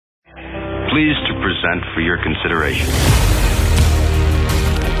pleased to present for your consideration.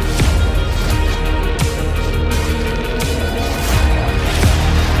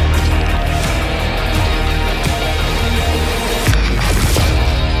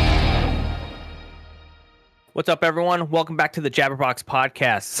 What's up, everyone? Welcome back to the Gearbox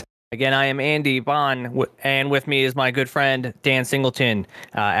podcast. Again, I am Andy Bond, and with me is my good friend Dan Singleton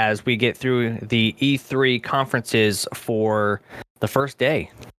as we get through the E3 conferences for the first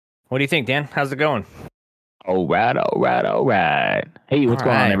day. What do you think, Dan? How's it going? All right. Hey, what's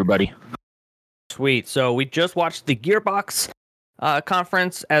going on, everybody? Sweet. So we just watched the Gearbox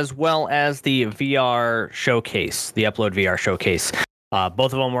conference as well as the VR showcase, the Upload VR showcase.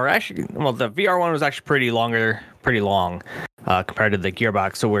 Both of them were actually, well, the VR one was actually pretty long compared to the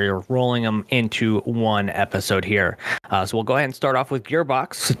Gearbox, so we're rolling them into one episode here. So we'll go ahead and start off with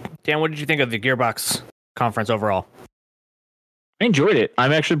Gearbox. Dan, what did you think of the Gearbox conference overall? I enjoyed it.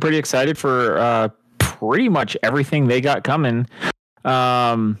 I'm actually pretty excited for pretty much everything they got coming.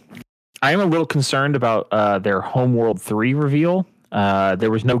 I am a little concerned about their Homeworld 3 reveal.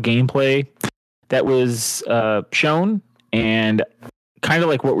 There was no gameplay that was shown, and kind of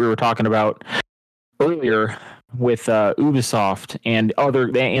like what we were talking about earlier with Ubisoft and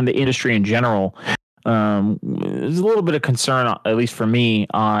the industry in general, there's a little bit of concern, at least for me,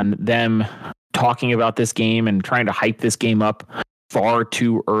 on them talking about this game and trying to hype this game up far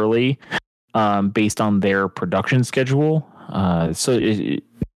too early based on their production schedule. They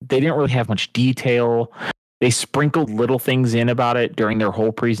didn't really have much detail. They sprinkled little things in about it during their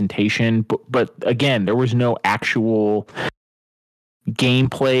whole presentation, but again, there was no actual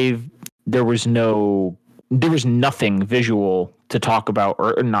gameplay. There was nothing visual to talk about,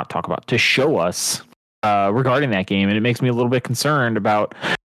 or not talk about, to show us regarding that game. And it makes me a little bit concerned about,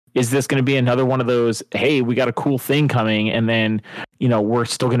 is this going to be another one of those, hey, we got a cool thing coming, and then, we're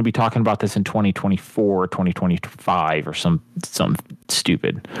still going to be talking about this in 2024, 2025, or some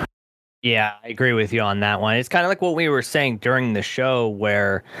stupid. Yeah, I agree with you on that one. It's kind of like what we were saying during the show,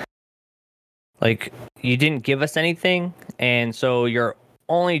 where like you didn't give us anything, and so you're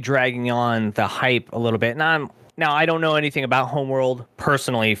only dragging on the hype a little bit. Now I don't know anything about Homeworld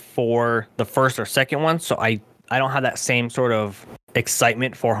personally for the first or second one, so I don't have that same sort of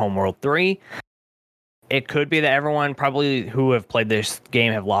excitement for Homeworld 3. It could be that everyone probably who have played this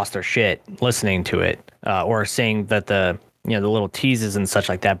game have lost their shit listening to it, or seeing that the little teases and such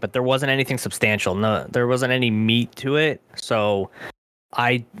like that, but there wasn't anything substantial. No, there wasn't any meat to it. So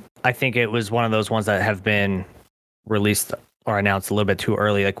I think it was one of those ones that have been released or announced a little bit too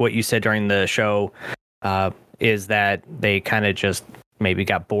early. Like what you said during the show, is that they kind of just maybe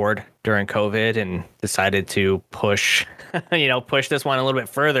got bored during COVID and decided to push this one a little bit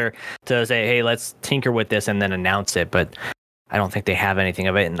further to say, hey, let's tinker with this and then announce it. But I don't think they have anything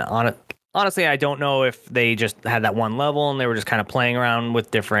of it. And honestly, I don't know if they just had that one level and they were just kind of playing around with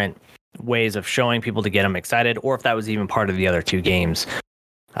different ways of showing people to get them excited, or if that was even part of the other two games.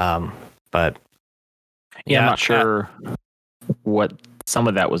 But yeah, I'm not sure what some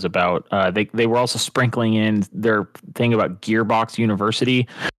of that was about. They were also sprinkling in their thing about Gearbox University.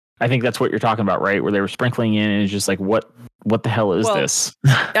 I think that's what you're talking about, right? Where they were sprinkling in, and it's just like, what the hell is this?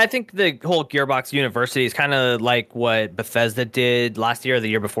 I think the whole Gearbox University is kind of like what Bethesda did last year or the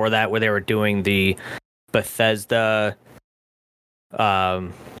year before that, where they were doing the Bethesda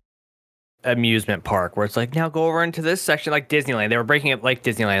amusement park, where it's like, now go over into this section like Disneyland. They were breaking it like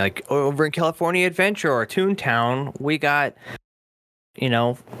Disneyland, like over in California Adventure or Toontown, we got,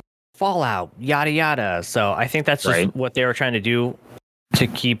 Fallout, yada yada. So I think that's just what they were trying to do to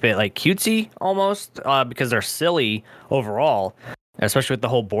keep it like cutesy almost, because they're silly overall, especially with the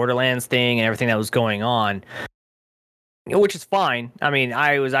whole Borderlands thing and everything that was going on, which is fine. I mean,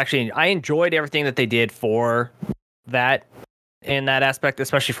 I enjoyed everything that they did for that in that aspect,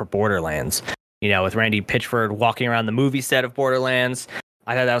 especially for Borderlands, with Randy Pitchford walking around the movie set of Borderlands.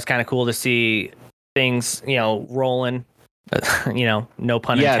 I thought that was kind of cool to see things, rolling, no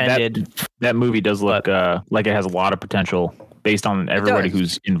pun intended. That movie does look like it has a lot of potential based on everybody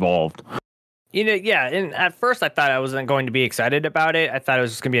who's involved. Yeah, and at first I thought I wasn't going to be excited about it. I thought it was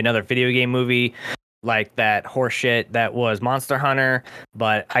just going to be another video game movie like that horseshit that was Monster Hunter.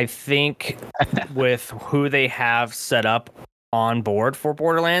 But I think with who they have set up on board for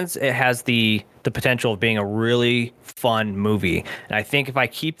Borderlands, it has the potential of being a really fun movie. And I think if I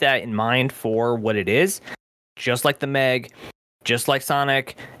keep that in mind for what it is, just like the Meg, just like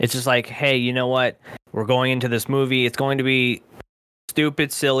Sonic, it's just like, hey, you know what? We're going into this movie. It's going to be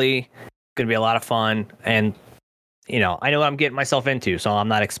stupid, silly. It's going to be a lot of fun. And, I know what I'm getting myself into, so I'm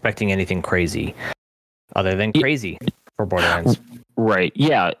not expecting anything crazy other than crazy for Borderlands. Right.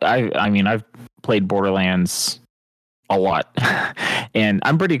 Yeah. I mean, I've played Borderlands a lot, and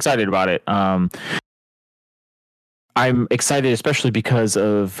I'm pretty excited about it. I'm excited, especially because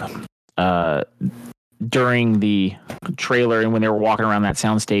of during the trailer and when they were walking around that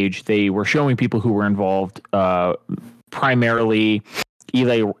soundstage, they were showing people who were involved. Primarily,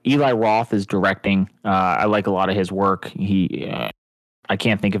 Eli Roth is directing. I like a lot of his work. I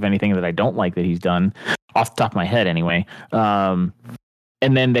can't think of anything that I don't like that he's done off the top of my head, anyway.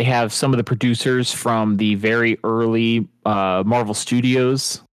 And then they have some of the producers from the very early Marvel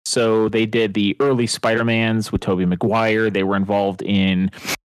Studios. So they did the early Spider-Mans with Tobey Maguire. They were involved in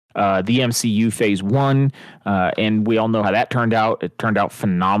the MCU Phase 1, and we all know how that turned out. It turned out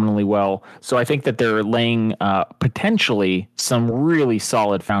phenomenally well. So I think that they're laying potentially some really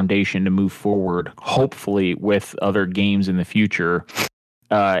solid foundation to move forward, hopefully with other games in the future.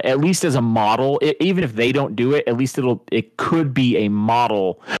 At least as a model, even if they don't do it, at least it could be a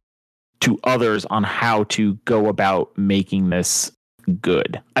model to others on how to go about making this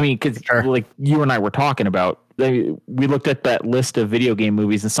good. I mean, because like you and I were talking about, we looked at that list of video game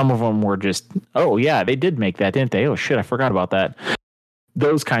movies, and some of them were just, oh yeah, they did make that, didn't they? Oh shit, I forgot about that.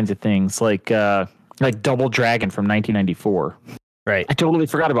 Those kinds of things, like Double Dragon from 1994. Right. I totally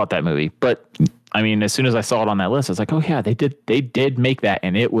forgot about that movie, but I mean, as soon as I saw it on that list, I was like, oh yeah, they did make that,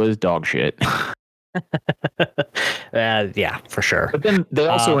 and it was dog shit. Yeah, for sure. But then they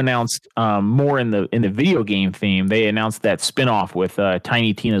also announced more in the video game theme. They announced that spinoff with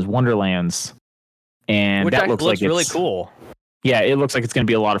Tiny Tina's Wonderlands, and which that looks like really cool. Yeah, it looks like it's going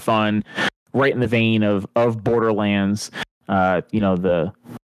to be a lot of fun, right in the vein of Borderlands. The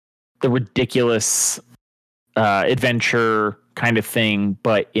ridiculous adventure kind of thing,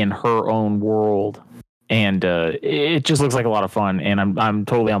 but in her own world. And it just looks like a lot of fun, and I'm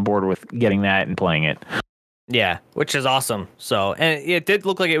totally on board with getting that and playing it. Yeah, which is awesome. So, and it did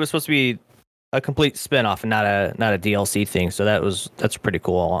look like it was supposed to be a complete spin-off and not a DLC thing. So that's pretty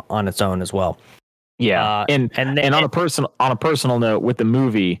cool on its own as well. Yeah, and on a personal note with the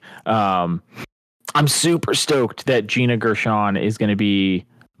movie, I'm super stoked that Gina Gershon is going to be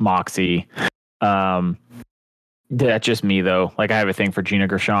Moxie. That's just me, though. Like, I have a thing for Gina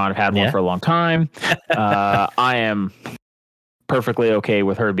Gershon. I've had one for a long time. I am perfectly okay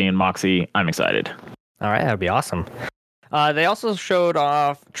with her being Moxie. I'm excited. All right, that'd be awesome. They also showed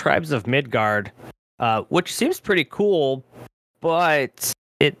off Tribes of Midgard, which seems pretty cool, but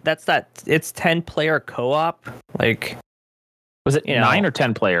it's 10-player co-op. Like, was it 9 or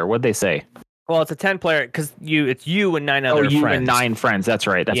 10-player? What'd they say? Well, it's a 10-player because it's you and 9 other friends. Oh, you and 9 friends. That's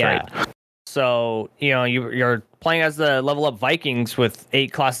right. That's right. So, you're playing as the level up Vikings with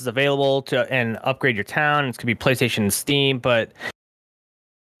 8 classes available and upgrade your town. It's going to be PlayStation and Steam, but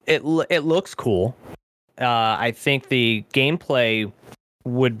it looks cool. I think the gameplay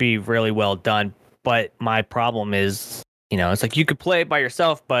would be really well done, but my problem is, it's like you could play it by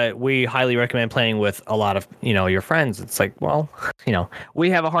yourself, but we highly recommend playing with a lot of, your friends. It's like, well, we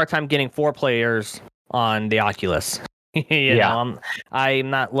have a hard time getting 4 players on the Oculus. I'm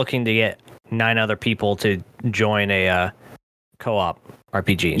not looking to get 9 other people to join a co-op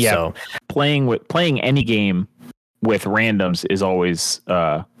RPG. Yeah, so playing any game with randoms is always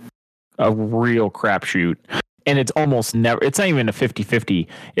a real crapshoot, and it's almost never. It's not even a 50-50.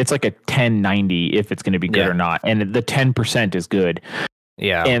 It's like a 10-90 if it's going to be good or not, and the 10% is good.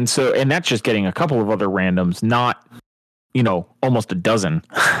 Yeah, and that's just getting a couple of other randoms, not almost a dozen.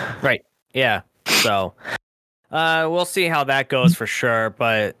 Right. Yeah. So. We'll see how that goes for sure,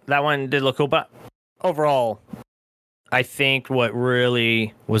 but that one did look cool. But overall, I think what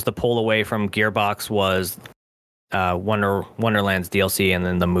really was the pull away from Gearbox was Wonderland's DLC and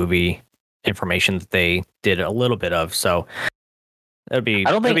then the movie information that they did a little bit of. So that'd be.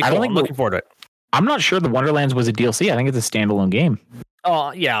 I don't think I'm looking forward to it. I'm not sure the Wonderlands was a DLC. I think it's a standalone game.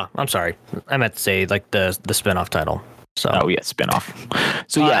 Oh yeah, I'm sorry. I meant to say like the spinoff title. So spinoff.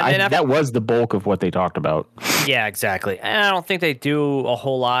 So that was the bulk of what they talked about. Yeah, exactly. And I don't think they do a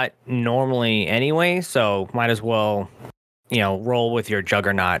whole lot normally anyway, so might as well, roll with your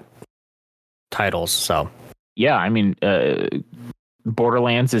juggernaut titles. So yeah, I mean,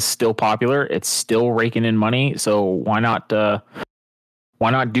 Borderlands is still popular. It's still raking in money. So why not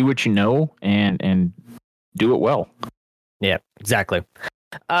do what you know and do it well? Yeah, exactly.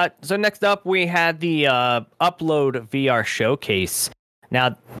 So next up, we had the Upload VR showcase.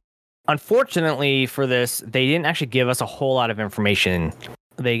 Now, unfortunately for this, they didn't actually give us a whole lot of information.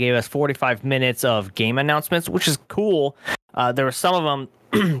 They gave us 45 minutes of game announcements, which is cool. There were some of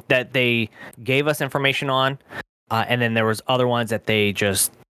them that they gave us information on, and then there was other ones that they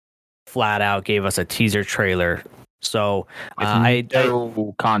just flat out gave us a teaser trailer So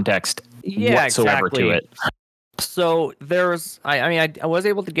no context whatsoever to it. So there's, I was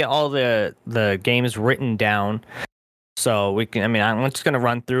able to get all the games written down, so we can. I'm just gonna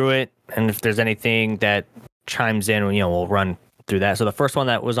run through it, and if there's anything that chimes in, we'll run through that. So the first one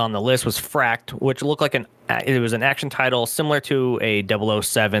that was on the list was Fracked, which looked like it was an action title similar to a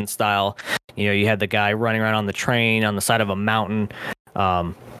 007 style. You had the guy running around on the train on the side of a mountain.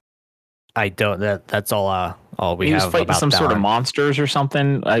 That's all we have. He was fighting about some that sort one. of monsters or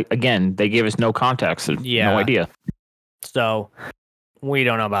something. Again, they gave us no context. No idea. So we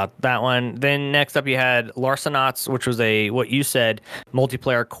don't know about that one. Then next up, you had Larcenauts, which was what you said,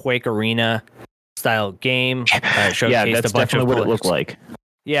 multiplayer Quake Arena style game. Yeah, that's definitely what it looked like.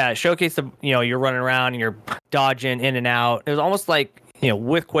 Yeah, it showcased you're running around and you're dodging in and out. It was almost like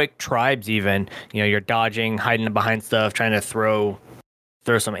with Quake Tribes even. You're dodging, hiding behind stuff, trying to throw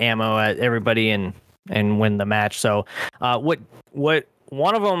some ammo at everybody and win the match. So what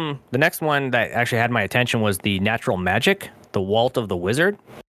one of them, the next one that actually had my attention was the Natural Magic, the Walt of the Wizard.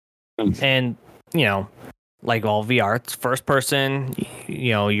 And like all VR, it's first person.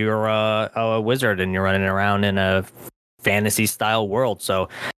 You're a wizard and you're running around in a fantasy style world. So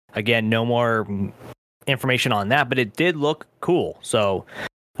again, no more information on that, but it did look cool. So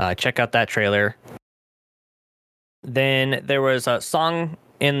check out that trailer. Then there was a Song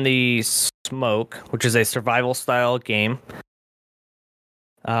in the Smoke, which is a survival style game.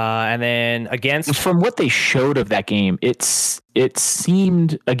 And then Against. From what they showed of that game, it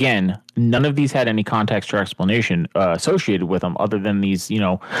seemed, again, none of these had any context or explanation associated with them other than these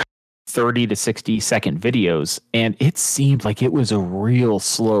 30 to 60 second videos, and it seemed like it was a real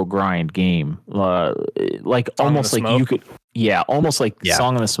slow grind game, like Song almost like you could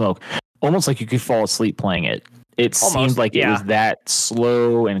Song in the Smoke, almost like you could fall asleep playing it. It seemed like it was that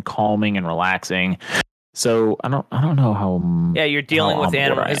slow and calming and relaxing. So I don't know how. Yeah, you're dealing with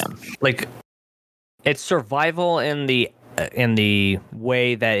animals. Like it's survival in the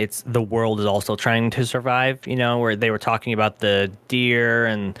way that the world is also trying to survive. Where they were talking about the deer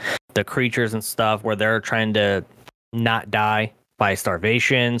and the creatures and stuff, where they're trying to not die by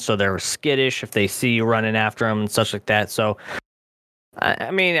starvation. So they're skittish if they see you running after them and such like that. So.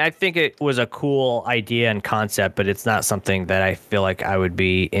 I think it was a cool idea and concept, but it's not something that I feel like I would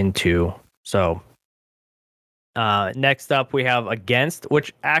be into. So, next up we have Against,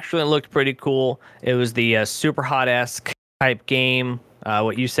 which actually looked pretty cool. It was the super hot-esque type game.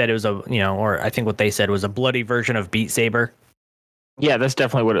 What you said it was or I think what they said was a bloody version of Beat Saber. Yeah, that's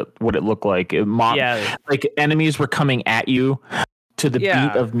definitely what it looked like. Like enemies were coming at you to the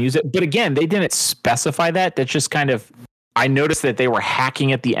beat of music, but again, they didn't specify that. That's just kind of. I noticed that they were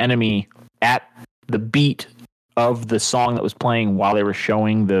hacking at the enemy at the beat of the song that was playing while they were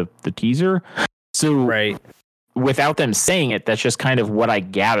showing the teaser. So without them saying it, that's just kind of what I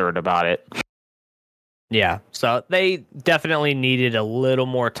gathered about it. Yeah. So they definitely needed a little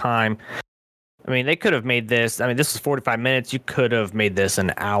more time. They could have made this. This is 45 minutes. You could have made this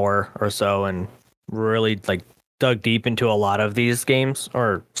an hour or so and really dug deep into a lot of these games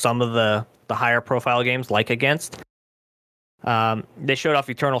or some of the higher profile games like Against. They showed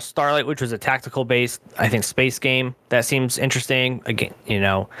off Eternal Starlight, which was a tactical based, I think, space game. That seems interesting. Again,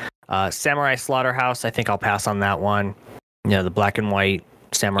 Samurai Slaughterhouse, I think I'll pass on that one. The black and white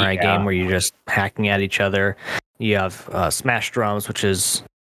samurai game where you're just hacking at each other. You have Smash Drums, which is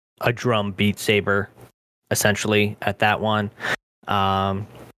a drum Beat Saber, essentially, at that one.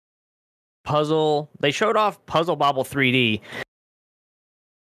 Puzzle. They showed off Puzzle Bobble 3D.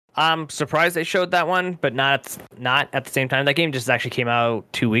 I'm surprised they showed that one, but not at the same time. That game just actually came out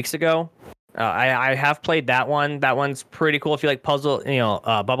 2 weeks ago. I have played that one. That one's pretty cool if you like puzzle,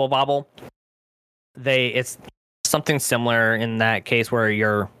 Bubble Bobble. It's something similar in that case where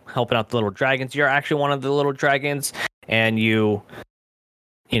you're helping out the little dragons. You're actually one of the little dragons, and you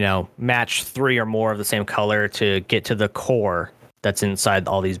match 3 or more of the same color to get to the core that's inside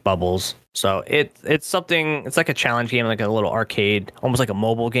all these bubbles. So it's something. It's like a challenge game, like a little arcade, almost like a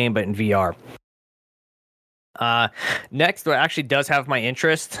mobile game, but in VR. Next, what actually does have my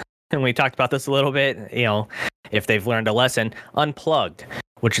interest, and we talked about this a little bit. If they've learned a lesson, Unplugged,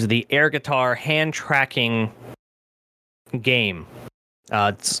 which is the air guitar hand tracking game,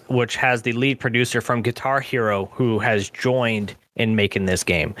 which has the lead producer from Guitar Hero who has joined in making this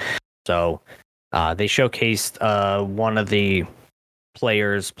game. So they showcased one of the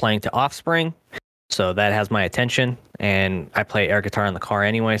players playing to Offspring, so that has my attention, and I play air guitar in the car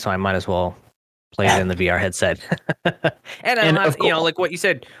anyway, so I might as well play it in the VR headset. and like what you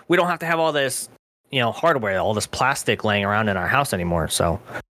said, we don't have to have all this hardware, all this plastic laying around in our house anymore. So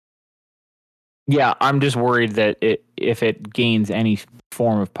Yeah, I'm just worried that if it gains any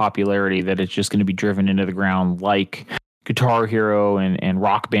form of popularity, that it's just going to be driven into the ground like Guitar Hero and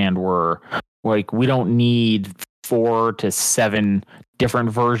Rock Band were. Like, we don't need 4 to 7 different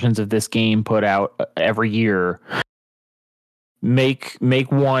versions of this game put out every year. Make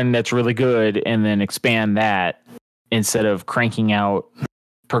one that's really good and then expand that instead of cranking out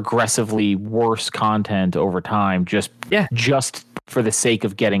progressively worse content over time just for the sake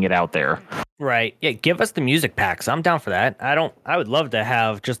of getting it out there. Right. Yeah, give us the music packs. I'm down for that. I would love to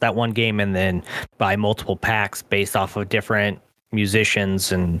have just that one game and then buy multiple packs based off of different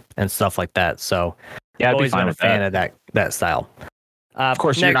musicians and stuff like that. So yeah, I've always been a fan of that style. Of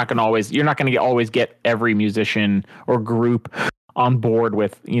course, you're not going to always get every musician or group on board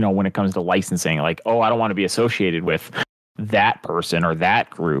with, when it comes to licensing. Like, oh, I don't want to be associated with that person or that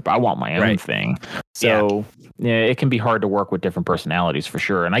group. I want my own thing. So yeah, it can be hard to work with different personalities for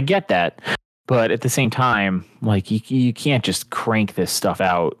sure. And I get that. But at the same time, like, you can't just crank this stuff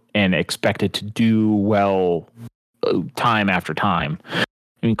out and expect it to do well time after time.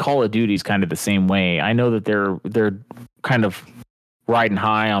 I mean, Call of Duty's kind of the same way. I know that they're kind of riding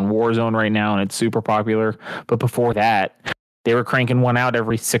high on Warzone right now, and it's super popular. But before that, they were cranking one out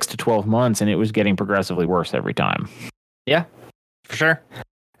every 6 to 12 months, and it was getting progressively worse every time. Yeah, for sure.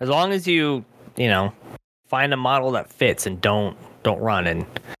 As long as you find a model that fits and don't run it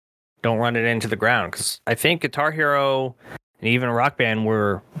into the ground. Because I think Guitar Hero and even Rock Band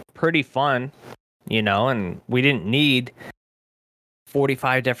were pretty fun, and we didn't need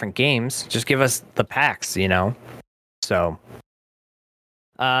 45 different games. Just give us the packs, So,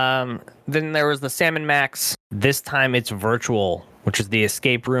 then there was the Salmon Max. This time it's virtual, which is the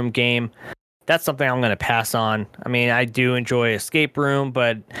escape room game. That's something I'm going to pass on. I mean, I do enjoy escape room,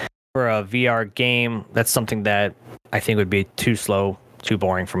 but for a VR game, that's something that I think would be too slow, too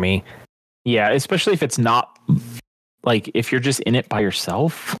boring for me. Yeah, especially if it's not, like, if you're just in it by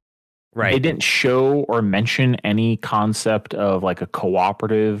yourself. Right. They didn't show or mention any concept of like a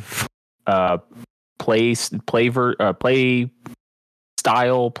cooperative play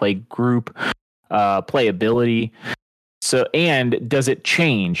style, play group, playability. So, and does it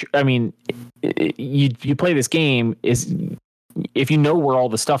change? I mean, you play this game, if you know where all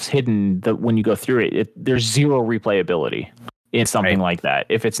the stuff's hidden, when you go through it, there's zero replayability in something like that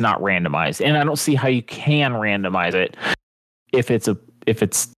if it's not randomized. And I don't see how you can randomize it if it's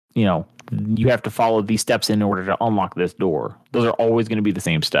you have to follow these steps in order to unlock this door. Those are always going to be the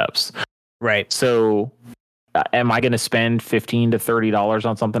same steps. Right. So am I going to spend $15 to $30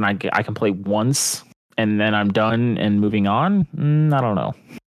 on something I can play once and then I'm done and moving on? I don't know.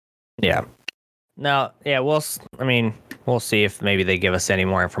 Yeah. No, yeah, we'll see if maybe they give us any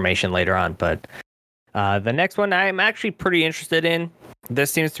more information later on. But the next one I'm actually pretty interested in.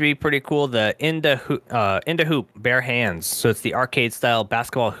 This seems to be pretty cool. The Into Hoop Bare Hands. So it's the arcade style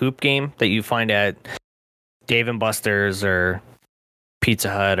basketball hoop game that you find at Dave and Buster's or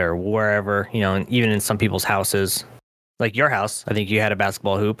Pizza Hut or wherever, and even in some people's houses. Like your house, I think you had a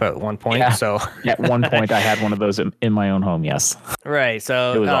basketball hoop at one point. Yeah. So at one point, I had one of those in my own home. Yes. Right.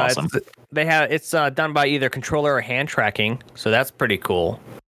 So it was awesome. It's done by either controller or hand tracking. So that's pretty cool.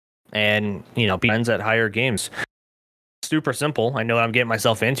 And friends at higher games. Super simple. I know what I'm getting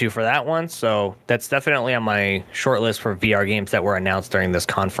myself into for that one. So that's definitely on my short list for VR games that were announced during this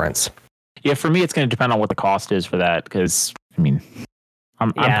conference. Yeah, for me, it's going to depend on what the cost is for that. Because I mean,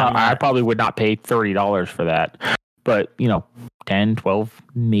 I probably would not pay $30 for that. But 10, 12,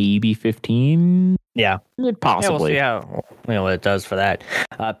 maybe 15. Yeah, possibly. Yeah, we'll see what it does for that.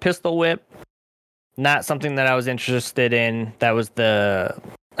 Pistol Whip, not something that I was interested in. That was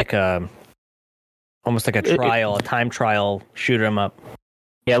almost like a trial, a time trial, shoot 'em up.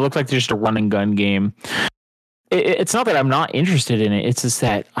 Yeah, it looked like just a run and gun game. It's not that I'm not interested in it. It's just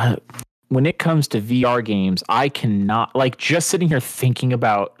that when it comes to VR games, I cannot, like, just sitting here thinking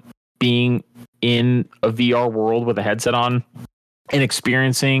about being in a VR world with a headset on and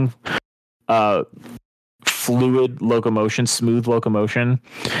experiencing smooth locomotion,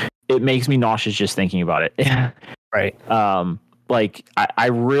 it makes me nauseous just thinking about it. Right. Like, I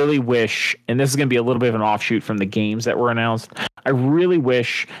really wish, and this is going to be a little bit of an offshoot from the games that were announced, I really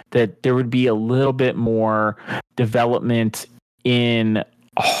wish that there would be a little bit more development in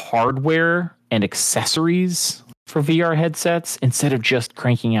hardware and accessories for VR headsets instead of just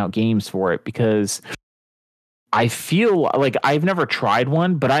cranking out games for it, because I feel like I've never tried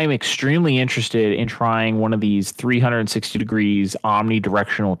one, but I am extremely interested in trying one of these 360 degrees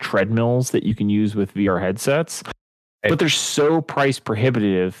omnidirectional treadmills that you can use with VR headsets. But they're so price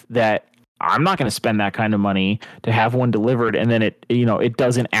prohibitive that I'm not going to spend that kind of money to have one delivered, and then it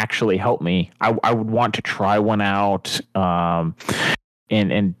doesn't actually help me. I would want to try one out,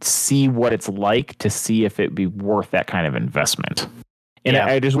 and see what it's like, to see if it'd be worth that kind of investment. And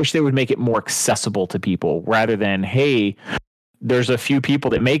I just wish they would make it more accessible to people, rather than, hey, there's a few people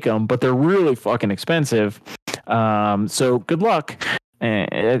that make them, but they're really fucking expensive. So good luck.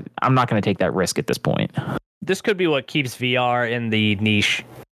 I'm not going to take that risk at this point. This could be what keeps VR in the niche,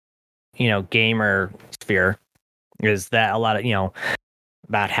 gamer sphere, is that a lot of,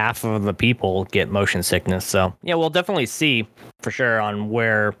 about half of the people get motion sickness. So yeah, we'll definitely see for sure on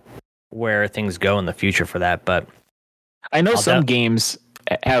where things go in the future for that. But I know some games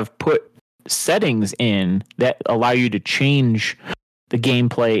have put settings in that allow you to change the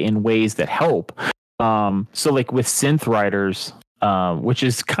gameplay in ways that help. So like with Synth Riders, which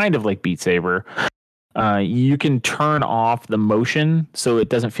is kind of like Beat Saber, you can turn off the motion so it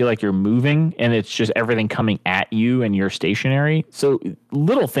doesn't feel like you're moving, and it's just everything coming at you and you're stationary. So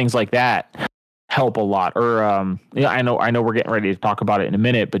little things like that help a lot. Or I know we're getting ready to talk about it in a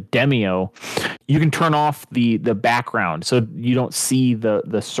minute, but Demio, you can turn off the background so you don't see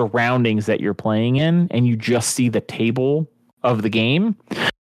the surroundings that you're playing in, and you just see the table of the game.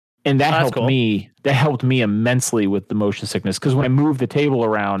 And that helped me. That helped me immensely with the motion sickness, because when I move the table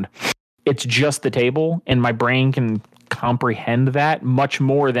around, it's just the table, and my brain can comprehend that much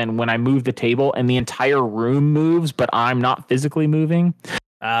more than when I move the table and the entire room moves, but I'm not physically moving.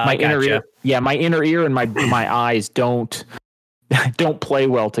 My inner ear and my eyes don't play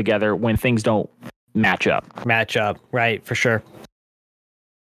well together when things don't match up. Right, for sure.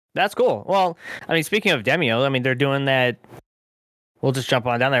 That's cool. Well, I mean, speaking of Demio, I mean, they're doing that. We'll just jump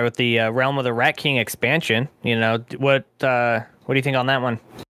on down there with the Realm of the Rat King expansion. What do you think on that one?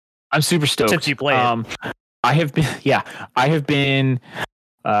 I'm super stoked. Since you played it. I have been,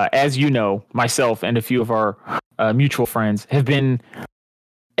 as you know, myself and a few of our mutual friends have been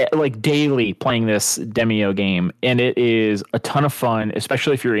like daily playing this Demio game, and it is a ton of fun,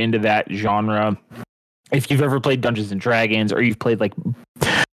 especially if you're into that genre. If you've ever played Dungeons and Dragons, or you've played like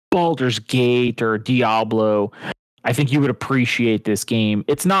Baldur's Gate or Diablo, I think you would appreciate this game.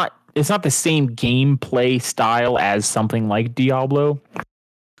 It's not the same gameplay style as something like Diablo,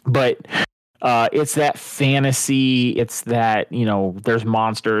 but it's that fantasy. It's that, there's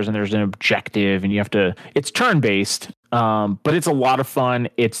monsters and there's an objective, and it's turn-based, but it's a lot of fun.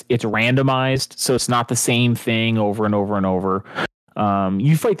 It's randomized, so it's not the same thing over and over and over.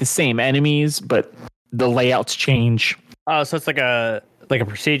 You fight the same enemies, but the layouts change. Oh, so it's like a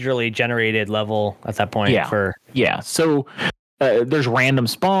procedurally generated level at that point. Yeah. So there's random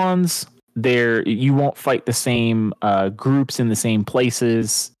spawns. You won't fight the same groups in the same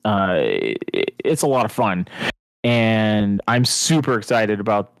places. It's a lot of fun, and I'm super excited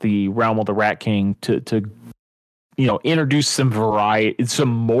about the Realm of the Rat King to introduce some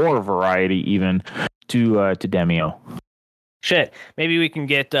more variety even to Demio. Shit, maybe we can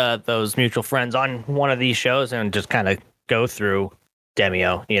get those mutual friends on one of these shows and just kind of go through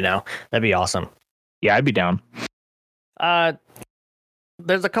Demio. That'd be awesome. Yeah, I'd be down.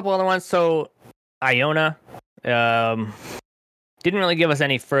 There's a couple other ones. So Iona didn't really give us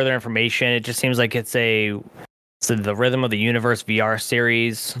any further information. It just seems like it's the Rhythm of the Universe VR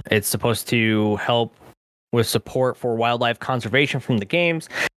series. It's supposed to help with support for wildlife conservation from the games.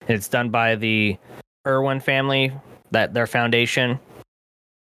 And it's done by the Irwin family, their foundation.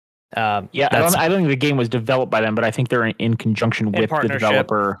 I don't think the game was developed by them, but I think they're in conjunction with the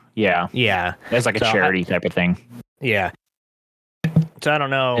developer. Yeah. That's like a charity type of thing. Yeah. So I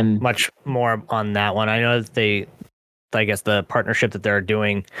don't know much more on that one. I know that I guess the partnership that they're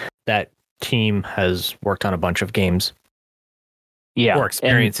doing, that team has worked on a bunch of games. Yeah. Or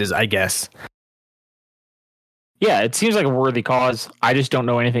experiences, I guess. Yeah, it seems like a worthy cause. I just don't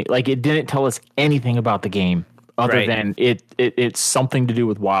know anything. Like, it didn't tell us anything about the game other than it's something to do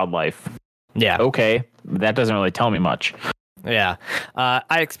with wildlife. Yeah. Okay. That doesn't really tell me much. Yeah.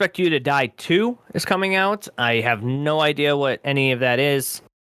 I Expect You to Die 2 is coming out. I have no idea what any of that is,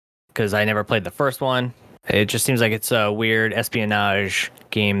 because I never played the first one. It just seems like it's a weird espionage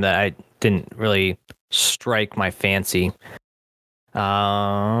game that I didn't really strike my fancy.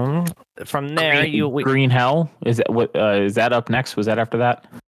 From there, Green Hell, is that up next? Was that after that?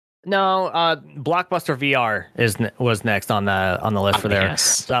 No, Blockbuster VR was next on the list for there.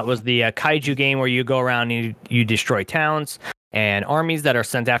 Yes. So that was the kaiju game where you go around and you destroy towns and armies that are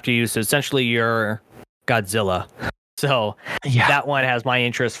sent after you. So essentially, you're Godzilla. So that one has my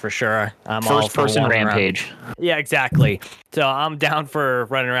interest for sure. I'm First person rampage. Around. Yeah, exactly. So I'm down for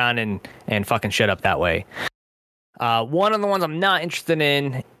running around and fucking shit up that way. One of the ones I'm not interested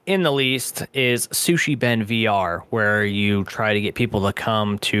in in the least is Sushi Ben VR, where you try to get people to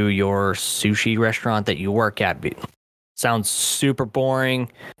come to your sushi restaurant that you work at. Sounds super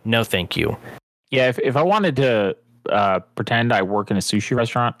boring. No, thank you. Yeah, if I wanted to pretend I work in a sushi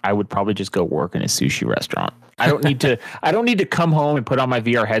restaurant, I would probably just go work in a sushi restaurant. I don't need to. I don't need to come home and put on my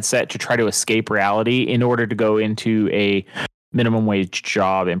VR headset to try to escape reality in order to go into a minimum wage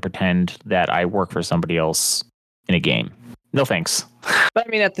job and pretend that I work for somebody else in a game. No thanks. But I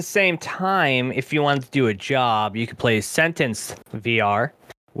mean, at the same time, if you wanted to do a job, you could play Sentence VR,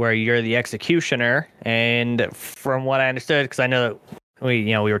 where you're the executioner. And from what I understood, because I know that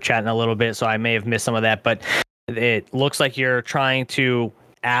we were chatting a little bit, so I may have missed some of that, but it looks like you're trying to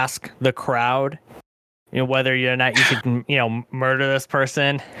ask the crowd, whether or not you could, murder this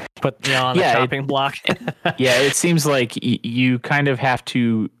person, put on the chopping block. Yeah, it seems like you kind of have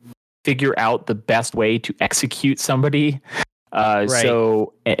to figure out the best way to execute somebody. Right.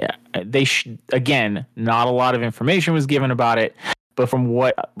 So they again, not a lot of information was given about it, but from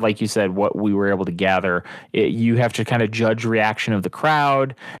what, like you said, what we were able to gather, you have to kind of judge reaction of the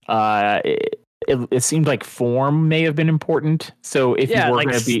crowd. It seemed like form may have been important. So if you were going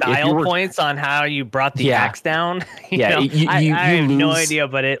to be style points on how you brought the axe down, I have no idea,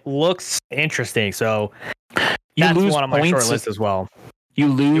 but it looks interesting. So that's one of my short lists as well. You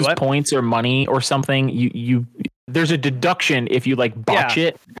lose points or money or something. You there's a deduction if you botch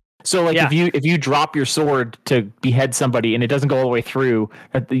it. So if you drop your sword to behead somebody and it doesn't go all the way through,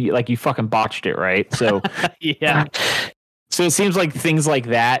 you fucking botched it, right? So yeah. So it seems like things like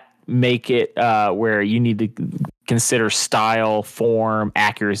that make it where you need to consider style, form,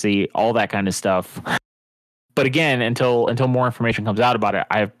 accuracy, all that kind of stuff. But again, until more information comes out about it,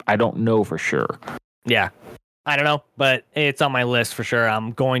 I don't know for sure. Yeah. I don't know, but it's on my list for sure.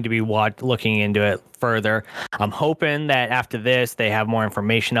 I'm going to be looking into it further. I'm hoping that after this, they have more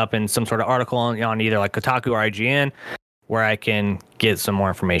information up in some sort of article on either Kotaku or IGN, where I can get some more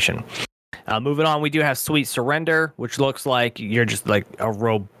information. Moving on, we do have Sweet Surrender, which looks like you're just like a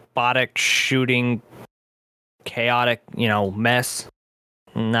robotic shooting, chaotic, mess.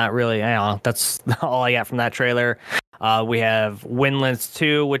 Not really. That's all I got from that trailer. We have Windlands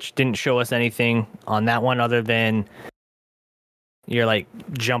 2, which didn't show us anything on that one other than you're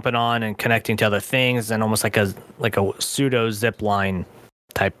jumping on and connecting to other things, and almost like a pseudo zip line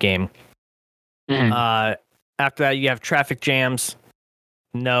type game. Mm-hmm. After that, you have Traffic Jams.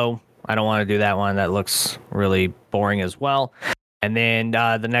 No, I don't want to do that one. That looks really boring as well. And then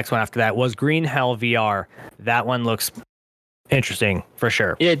the next one after that was Green Hell VR. That one looks interesting for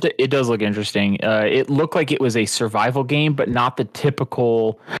sure. It does look interesting. It looked like it was a survival game, but not the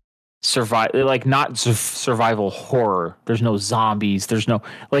typical survival horror. There's no zombies. There's no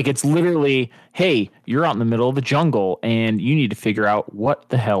it's literally, hey, you're out in the middle of the jungle and you need to figure out what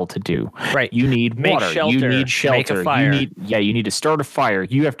the hell to do. Right. You need water. Shelter, you need shelter. Make a fire. You need to start a fire.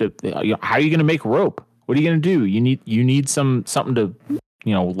 You have to. How are you going to make rope? What are you going to do? You need something to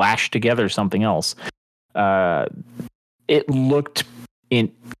lash together something else. It looked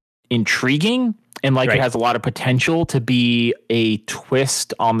intriguing and it has a lot of potential to be a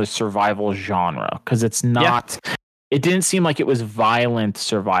twist on the survival genre, because it's not. Yeah. It didn't seem like it was violent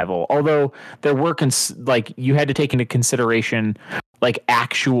survival, although there were you had to take into consideration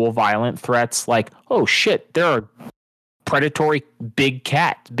actual violent threats, oh shit, there are predatory big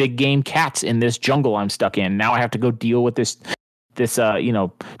game cats in this jungle I'm stuck in. Now I have to go deal with this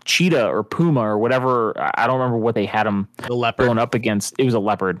cheetah or puma or whatever. I don't remember what they had them going up against. It was a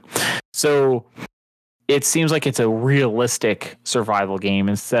leopard. So it seems like it's a realistic survival game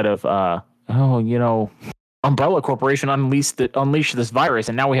instead of Umbrella Corporation unleashed this virus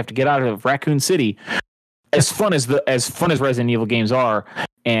and now we have to get out of Raccoon City. As fun as Resident Evil games are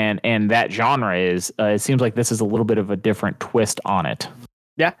and that genre is, it seems like this is a little bit of a different twist on it.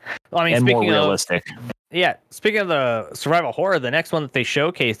 Yeah. Well, I mean, and more realistic. Yeah, speaking of the survival horror, the next one that they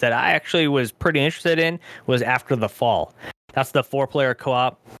showcased that I actually was pretty interested in was After the Fall. That's the 4-player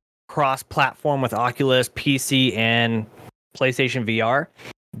co-op cross-platform with Oculus, PC, and PlayStation VR.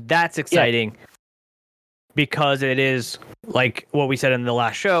 That's exciting because it is, like what we said in the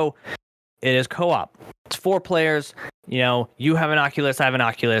last show, it is co-op. It's 4 players. You have an Oculus, I have an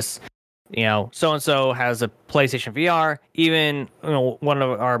Oculus. So-and-so has a PlayStation VR. Even, one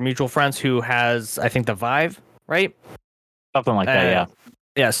of our mutual friends who has, I think, the Vive, right? Something like that, yeah.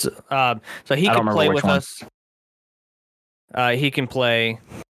 Yes. So he can play with us. He can play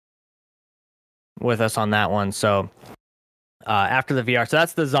with us on that one. So after the VR. So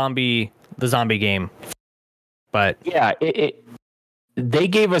that's the zombie game. But yeah, they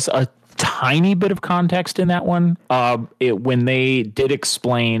gave us a ton tiny bit of context in that one. When they did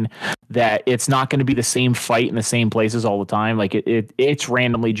explain that it's not going to be the same fight in the same places all the time, like it's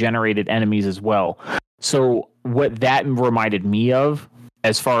randomly generated enemies as well. So what that reminded me of,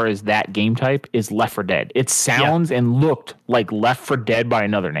 as far as that game type, is Left 4 Dead. It sounds and looked like Left 4 Dead by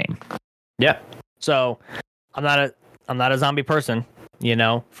another name. Yeah. So I'm not a zombie person,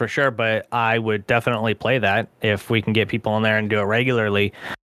 for sure, but I would definitely play that if we can get people in there and do it regularly.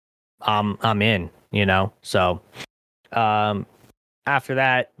 I'm in, So after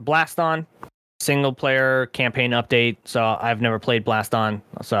that, Blast On, single player campaign update. So I've never played Blast On,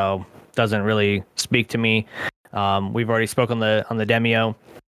 so doesn't really speak to me. We've already spoke on the demo.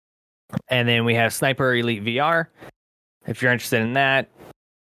 And then we have Sniper Elite VR, if you're interested in that.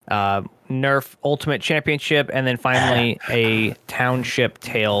 Nerf Ultimate Championship, and then finally a Township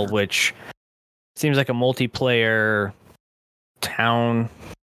Tale, which seems like a multiplayer town.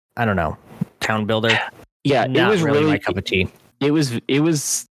 I don't know, town builder. Yeah, Not it was really my cup of tea. It was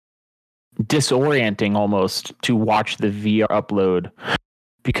disorienting almost to watch the VR upload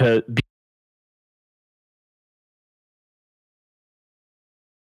because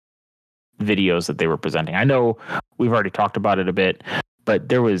videos that they were presenting. I know we've already talked about it a bit, but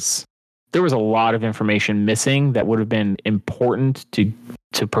there was a lot of information missing that would have been important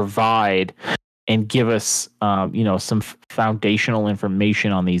to provide and give us some foundational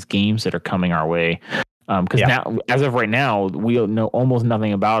information on these games that are coming our way. Because now, as of right now, we know almost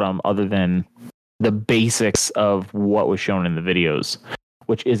nothing about them other than the basics of what was shown in the videos,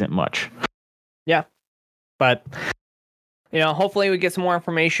 which isn't much. Yeah, but hopefully we get some more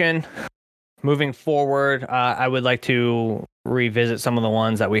information moving forward. I would like to revisit some of the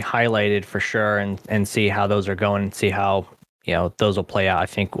ones that we highlighted for sure, and see how those are going, and see how those will play out. I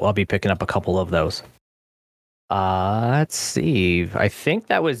think I'll be picking up a couple of those. Let's see. I think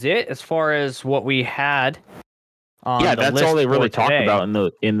that was it as far as what we had. That's all they really talked about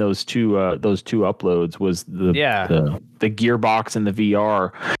in those two uploads was the Gearbox and the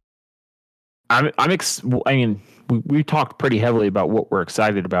VR. We talked pretty heavily about what we're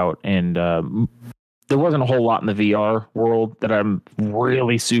excited about, and there wasn't a whole lot in the VR world that I'm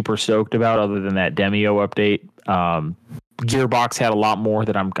really super stoked about, other than that demo update. Gearbox had a lot more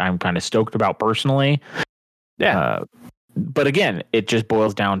that I'm kind of stoked about personally. Yeah. But again, it just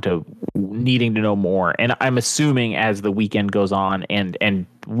boils down to needing to know more. And I'm assuming as the weekend goes on and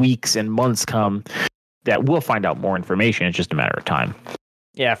weeks and months come, that we'll find out more information. It's just a matter of time.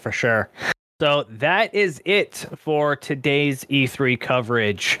 Yeah, for sure. So that is it for today's E3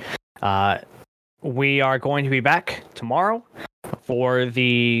 coverage. We are going to be back tomorrow for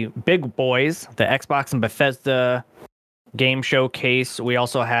the big boys, the Xbox and Bethesda game showcase. We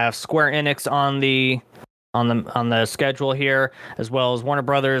also have Square Enix on the schedule here, as well as Warner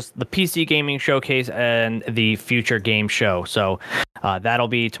Brothers, the PC gaming showcase, and the future game show. So that'll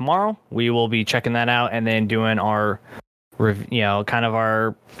be tomorrow. We will be checking that out and then doing our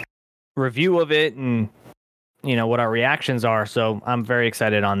our review of it, and what our reactions are. So I'm very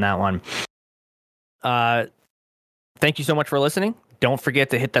excited on that one. Thank you so much for listening. Don't forget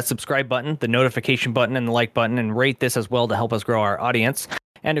to hit that subscribe button, the notification button, and the like button, and rate this as well to help us grow our audience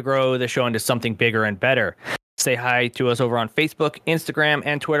and to grow the show into something bigger and better. Say hi to us over on Facebook, Instagram,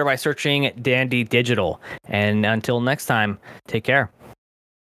 and Twitter by searching Dandy Digital. And until next time, take care.